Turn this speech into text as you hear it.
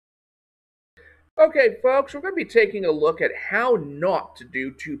Okay, folks, we're going to be taking a look at how not to do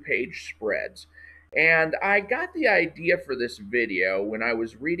two-page spreads. And I got the idea for this video when I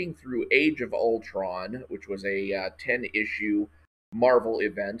was reading through Age of Ultron, which was a 10-issue Marvel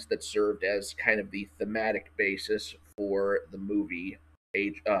event that served as kind of the thematic basis for the movie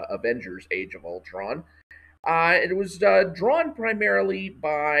Avengers Age of Ultron. It was drawn primarily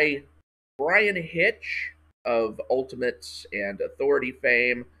by Brian Hitch of Ultimates and Authority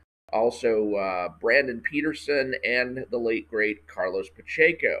fame, also Brandon Peterson, and the late great Carlos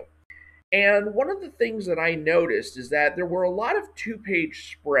Pacheco. And one of the things that I noticed is that there were a lot of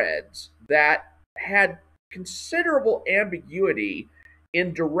two-page spreads that had considerable ambiguity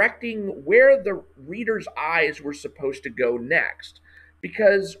in directing where the reader's eyes were supposed to go next.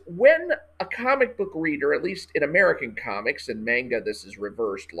 Because when a comic book reader, at least in American comics, and manga this is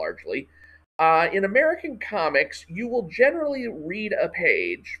reversed largely, in American comics, you will generally read a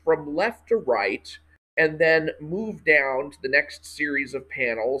page from left to right and then move down to the next series of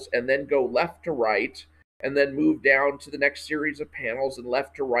panels and then go left to right and then move down to the next series of panels and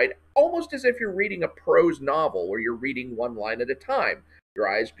left to right, almost as if you're reading a prose novel where you're reading one line at a time. Your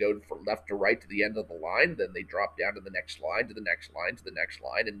eyes go from left to right to the end of the line, then they drop down to the next line, to the next line, to the next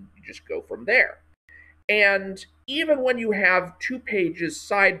line, and you just go from there. And even when you have two pages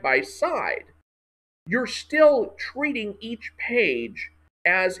side by side, you're still treating each page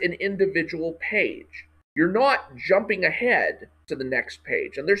as an individual page. You're not jumping ahead to the next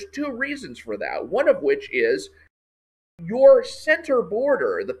page. And there's two reasons for that. One of which is your center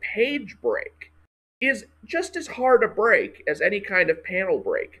border, the page break, is just as hard a break as any kind of panel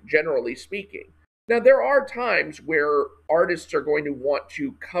break, generally speaking. Now, there are times where artists are going to want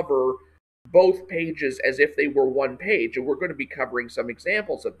to cover both pages as if they were one page, and we're going to be covering some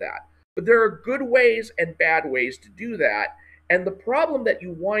examples of that. But there are good ways and bad ways to do that. And the problem that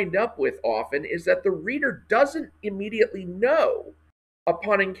you wind up with often is that the reader doesn't immediately know,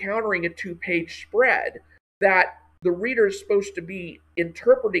 upon encountering a two-page spread, that the reader is supposed to be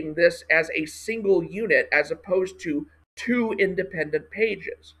interpreting this as a single unit as opposed to two independent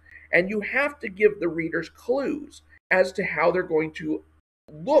pages. And you have to give the readers clues as to how they're going to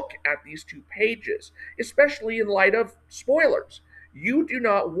look at these two pages, especially in light of spoilers. You do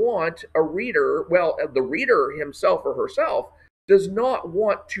not want a reader, well, the reader himself or herself does not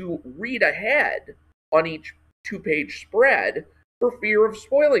want to read ahead on each two-page spread for fear of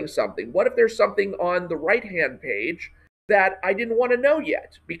spoiling something. What if there's something on the right-hand page that I didn't want to know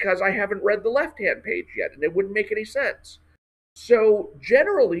yet because I haven't read the left-hand page yet, and it wouldn't make any sense? So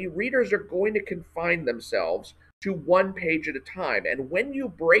generally, readers are going to confine themselves to one page at a time. And when you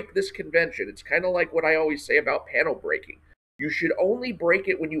break this convention, it's kind of like what I always say about panel breaking. You should only break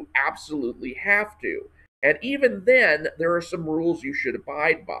it when you absolutely have to. And even then, there are some rules you should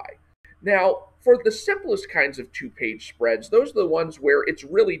abide by. Now, for the simplest kinds of two-page spreads, those are the ones where it's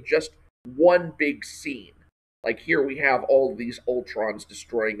really just one big scene. Like here we have all of these Ultrons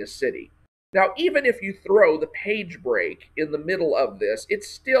destroying a city. Now, even if you throw the page break in the middle of this, it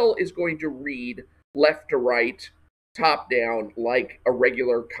still is going to read left to right, top down, like a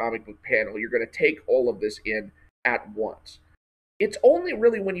regular comic book panel. You're going to take all of this in at once. It's only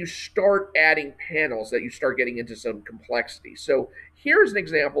really when you start adding panels that you start getting into some complexity. So here's an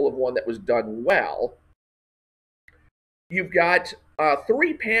example of one that was done well. You've got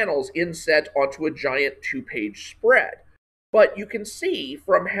 3 panels inset onto a giant 2-page spread. But you can see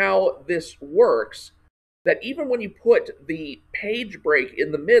from how this works that even when you put the page break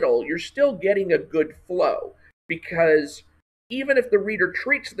in the middle, you're still getting a good flow. Because even if the reader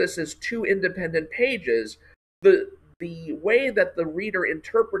treats this as 2 independent pages, the way that the reader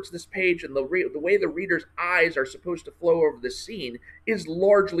interprets this page and the way the reader's eyes are supposed to flow over the scene is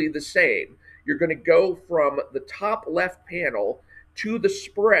largely the same. You're going to go from the top left panel to the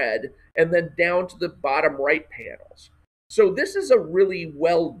spread and then down to the bottom right panels. So this is a really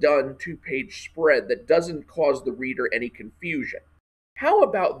well done 2-page spread that doesn't cause the reader any confusion. How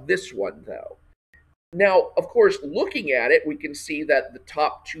about this one, though? Now, of course, looking at it, we can see that the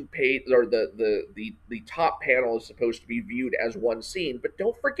top 2 page or the top panel is supposed to be viewed as one scene, but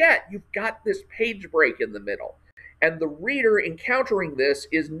don't forget, you've got this page break in the middle. And the reader encountering this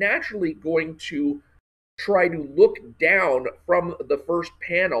is naturally going to try to look down from the first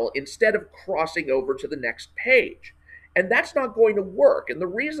panel instead of crossing over to the next page. And that's not going to work. And the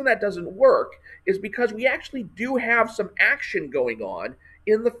reason that doesn't work is because we actually do have some action going on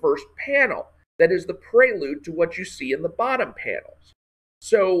in the first panel. That is the prelude to what you see in the bottom panels.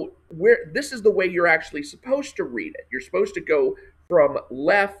 So this is the way you're actually supposed to read it. You're supposed to go from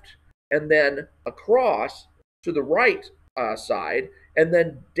left and then across to the right side, and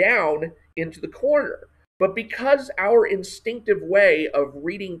then down into the corner. But because our instinctive way of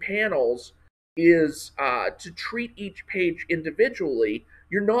reading panels is to treat each page individually,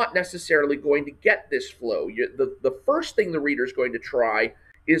 you're not necessarily going to get this flow. The first thing the reader is going to try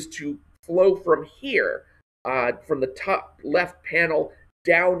is to flow from here, from the top left panel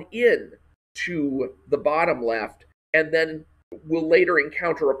down in to the bottom left, and then we'll later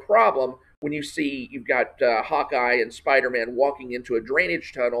encounter a problem when you see you've got Hawkeye and Spider-Man walking into a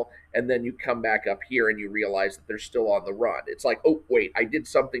drainage tunnel, and then you come back up here and you realize that they're still on the run. It's like, oh, wait, I did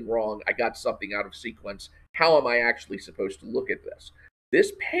something wrong. I got something out of sequence. How am I actually supposed to look at this?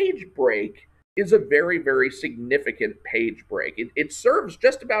 This page break is a very, very significant page break. It serves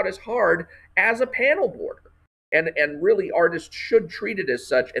just about as hard as a panel border. And really, artists should treat it as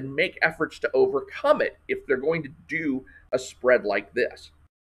such and make efforts to overcome it if they're going to do a spread like this.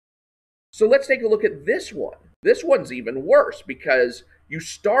 So let's take a look at this one. This one's even worse because you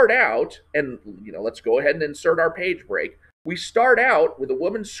start out, and let's go ahead and insert our page break. We start out with a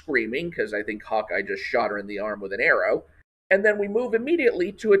woman screaming because I think Hawkeye just shot her in the arm with an arrow, and then we move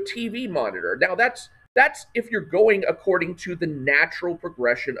immediately to a TV monitor. Now that's if you're going according to the natural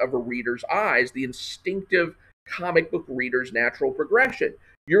progression of a reader's eyes, the instinctive comic book reader's natural progression.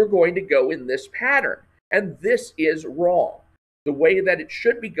 You're going to go in this pattern, and this is wrong. The way that it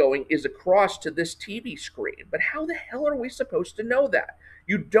should be going is across to this TV screen. But how the hell are we supposed to know that?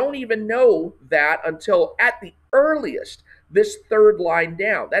 You don't even know that until at the earliest, this third line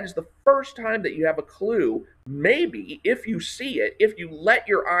down. That is the first time that you have a clue, maybe if you see it, if you let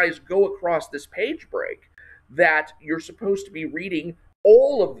your eyes go across this page break, that you're supposed to be reading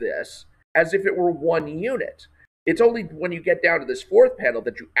all of this as if it were one unit. It's only when you get down to this fourth panel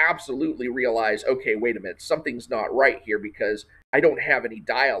that you absolutely realize, okay, wait a minute, something's not right here because I don't have any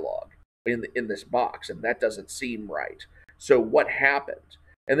dialogue in this box, and that doesn't seem right. So what happened?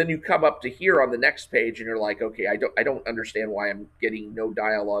 And then you come up to here on the next page, and you're like, okay, I don't understand why I'm getting no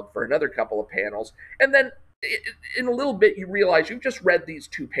dialogue for another couple of panels. And then in a little bit, you realize you've just read these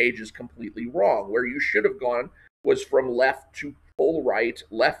two pages completely wrong. Where you should have gone was from left to full right,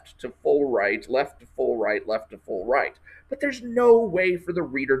 left to full right, left to full right, left to full right. But there's no way for the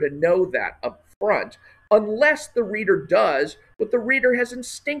reader to know that up front unless the reader does what the reader has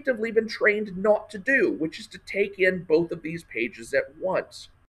instinctively been trained not to do, which is to take in both of these pages at once.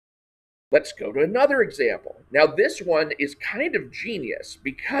 Let's go to another example. Now, this one is kind of genius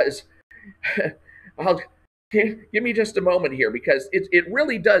because give me just a moment here, because it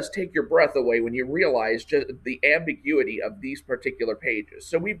really does take your breath away when you realize just the ambiguity of these particular pages.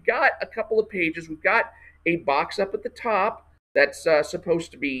 So we've got a couple of pages. We've got a box up at the top that's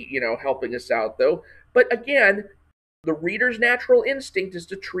supposed to be, helping us out, though. But again, the reader's natural instinct is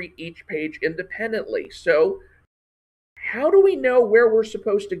to treat each page independently. So how do we know where we're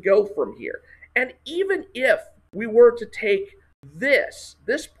supposed to go from here? And even if we were to take this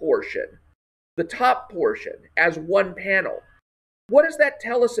portion, the top portion, as one panel, what does that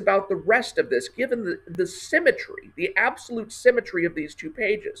tell us about the rest of this, given the symmetry, the absolute symmetry of these two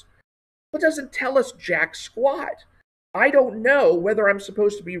pages? It doesn't tell us jack squat. I don't know whether I'm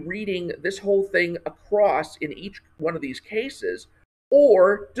supposed to be reading this whole thing across in each one of these cases,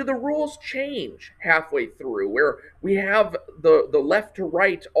 or do the rules change halfway through, where we have the left to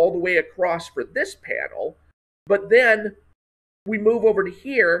right all the way across for this panel, but then we move over to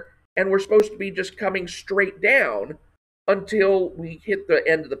here, and we're supposed to be just coming straight down until we hit the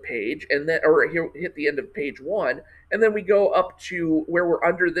end of the page, and then hit the end of page one, and then we go up to where we're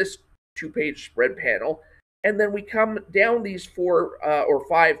under this two-page spread panel, and then we come down these 4 or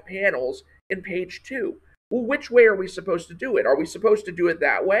 5 panels in page 2. Well, which way are we supposed to do it? Are we supposed to do it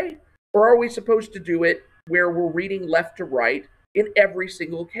that way? Or are we supposed to do it where we're reading left to right in every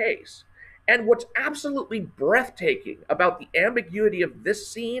single case? And what's absolutely breathtaking about the ambiguity of this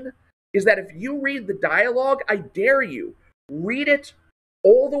scene is that if you read the dialogue, I dare you, read it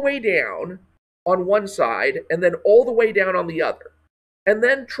all the way down on one side and then all the way down on the other. And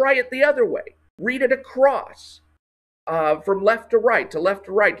then try it the other way. Read it across from left to right, to left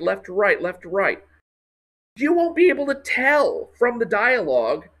to right, left to right, left to right. You won't be able to tell from the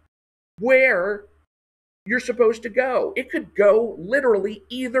dialogue where you're supposed to go. It could go literally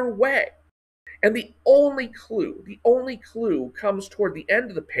either way. And the only clue comes toward the end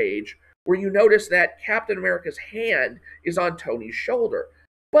of the page, where you notice that Captain America's hand is on Tony's shoulder.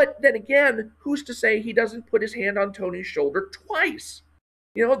 But then again, who's to say he doesn't put his hand on Tony's shoulder twice?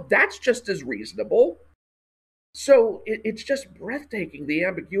 That's just as reasonable. So it's just breathtaking, the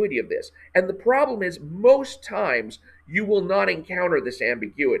ambiguity of this. And the problem is, most times you will not encounter this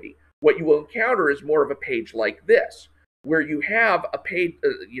ambiguity. What you will encounter is more of a page like this, where you have a page,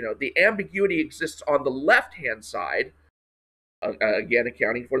 the ambiguity exists on the left-hand side, again,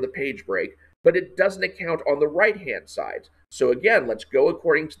 accounting for the page break, but it doesn't account on the right-hand side. So again, let's go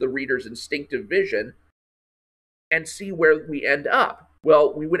according to the reader's instinctive vision and see where we end up.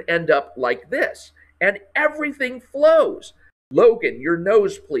 Well, we would end up like this, and everything flows. Logan, your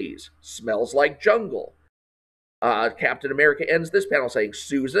nose, please. Smells like jungle. Captain America ends this panel saying,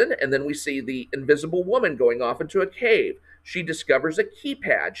 Susan, and then we see the invisible woman going off into a cave. She discovers a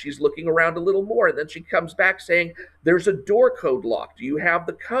keypad. She's looking around a little more, and then she comes back saying, there's a door code lock. Do you have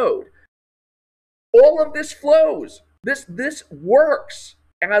the code? All of this flows. This works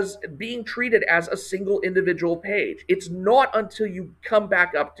as being treated as a single individual page. It's not until you come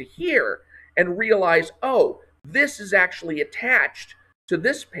back up to here and realize, oh, this is actually attached to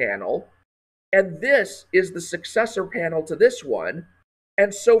this panel, and this is the successor panel to this one,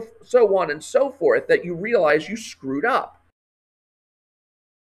 and so on and so forth, that you realize you screwed up.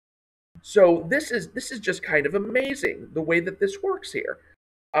 So this is just kind of amazing the way that this works here.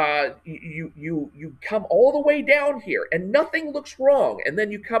 You come all the way down here and nothing looks wrong, and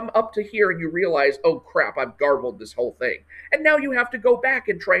then you come up to here and you realize, oh crap, I've garbled this whole thing, and now you have to go back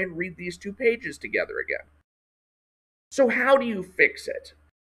and try and read these two pages together again. So how do you fix it?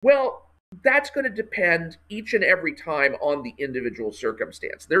 Well, that's going to depend each and every time on the individual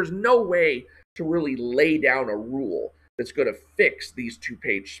circumstance. There's no way to really lay down a rule that's going to fix these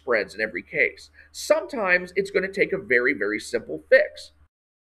two-page spreads in every case. Sometimes it's going to take a very, very simple fix.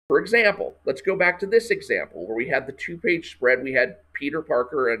 For example, let's go back to this example where we had the two-page spread. We had Peter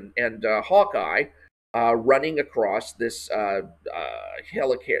Parker and Hawkeye running across this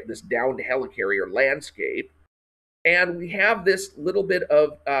this downed helicarrier landscape. And we have this little bit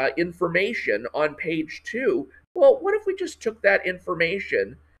of information on page 2. Well, what if we just took that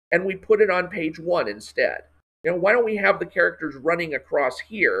information and we put it on page 1 instead? Why don't we have the characters running across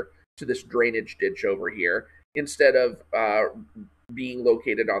here to this drainage ditch over here instead of being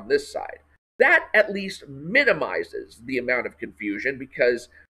located on this side? That at least minimizes the amount of confusion, because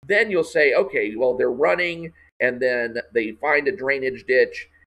then you'll say, okay, well, they're running and then they find a drainage ditch,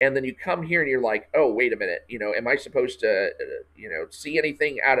 and then you come here and you're like, oh, wait a minute, am I supposed to, see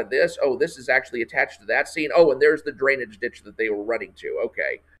anything out of this? Oh, this is actually attached to that scene. Oh, and there's the drainage ditch that they were running to.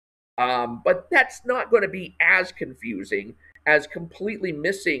 Okay. But that's not going to be as confusing as completely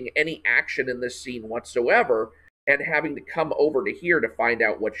missing any action in this scene whatsoever and having to come over to here to find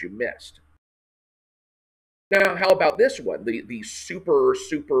out what you missed. Now, how about this one? The super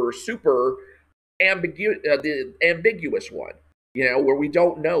ambiguous one. Where we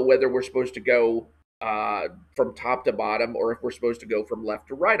don't know whether we're supposed to go from top to bottom or if we're supposed to go from left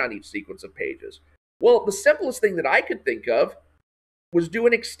to right on each sequence of pages. Well, the simplest thing that I could think of was do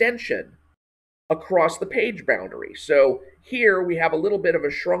an extension across the page boundary. So here we have a little bit of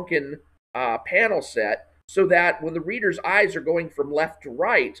a shrunken panel set so that when the reader's eyes are going from left to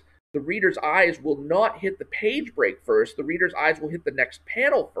right, the reader's eyes will not hit the page break first. The reader's eyes will hit the next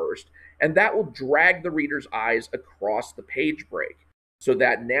panel first, and that will drag the reader's eyes across the page break so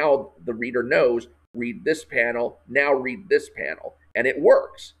that now the reader knows, read this panel, now read this panel, and it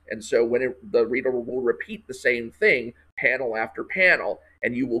works. And so when the reader will repeat the same thing panel after panel,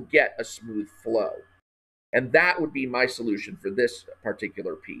 and you will get a smooth flow. And that would be my solution for this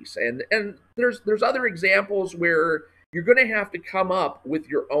particular piece. And there's other examples where you're going to have to come up with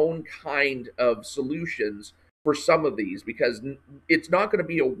your own kind of solutions for some of these, because it's not going to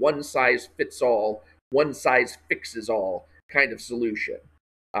be a one-size-fits-all, one-size-fixes-all kind of solution.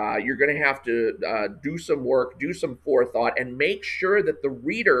 You're going to have to do some work, do some forethought, and make sure that the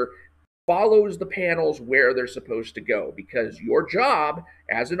reader follows the panels where they're supposed to go, because your job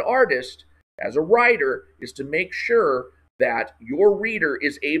as an artist, as a writer, is to make sure that your reader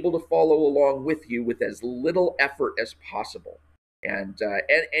is able to follow along with you with as little effort as possible. And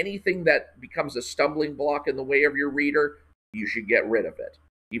anything that becomes a stumbling block in the way of your reader, you should get rid of it,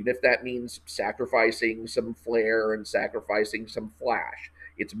 even if that means sacrificing some flair and sacrificing some flash.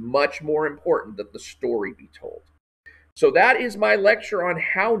 It's much more important that the story be told. So that is my lecture on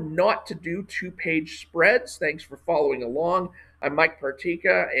how not to do two-page spreads. Thanks for following along. I'm Mike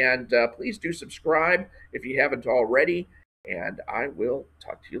Partika, and please do subscribe if you haven't already, and I will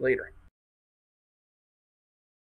talk to you later.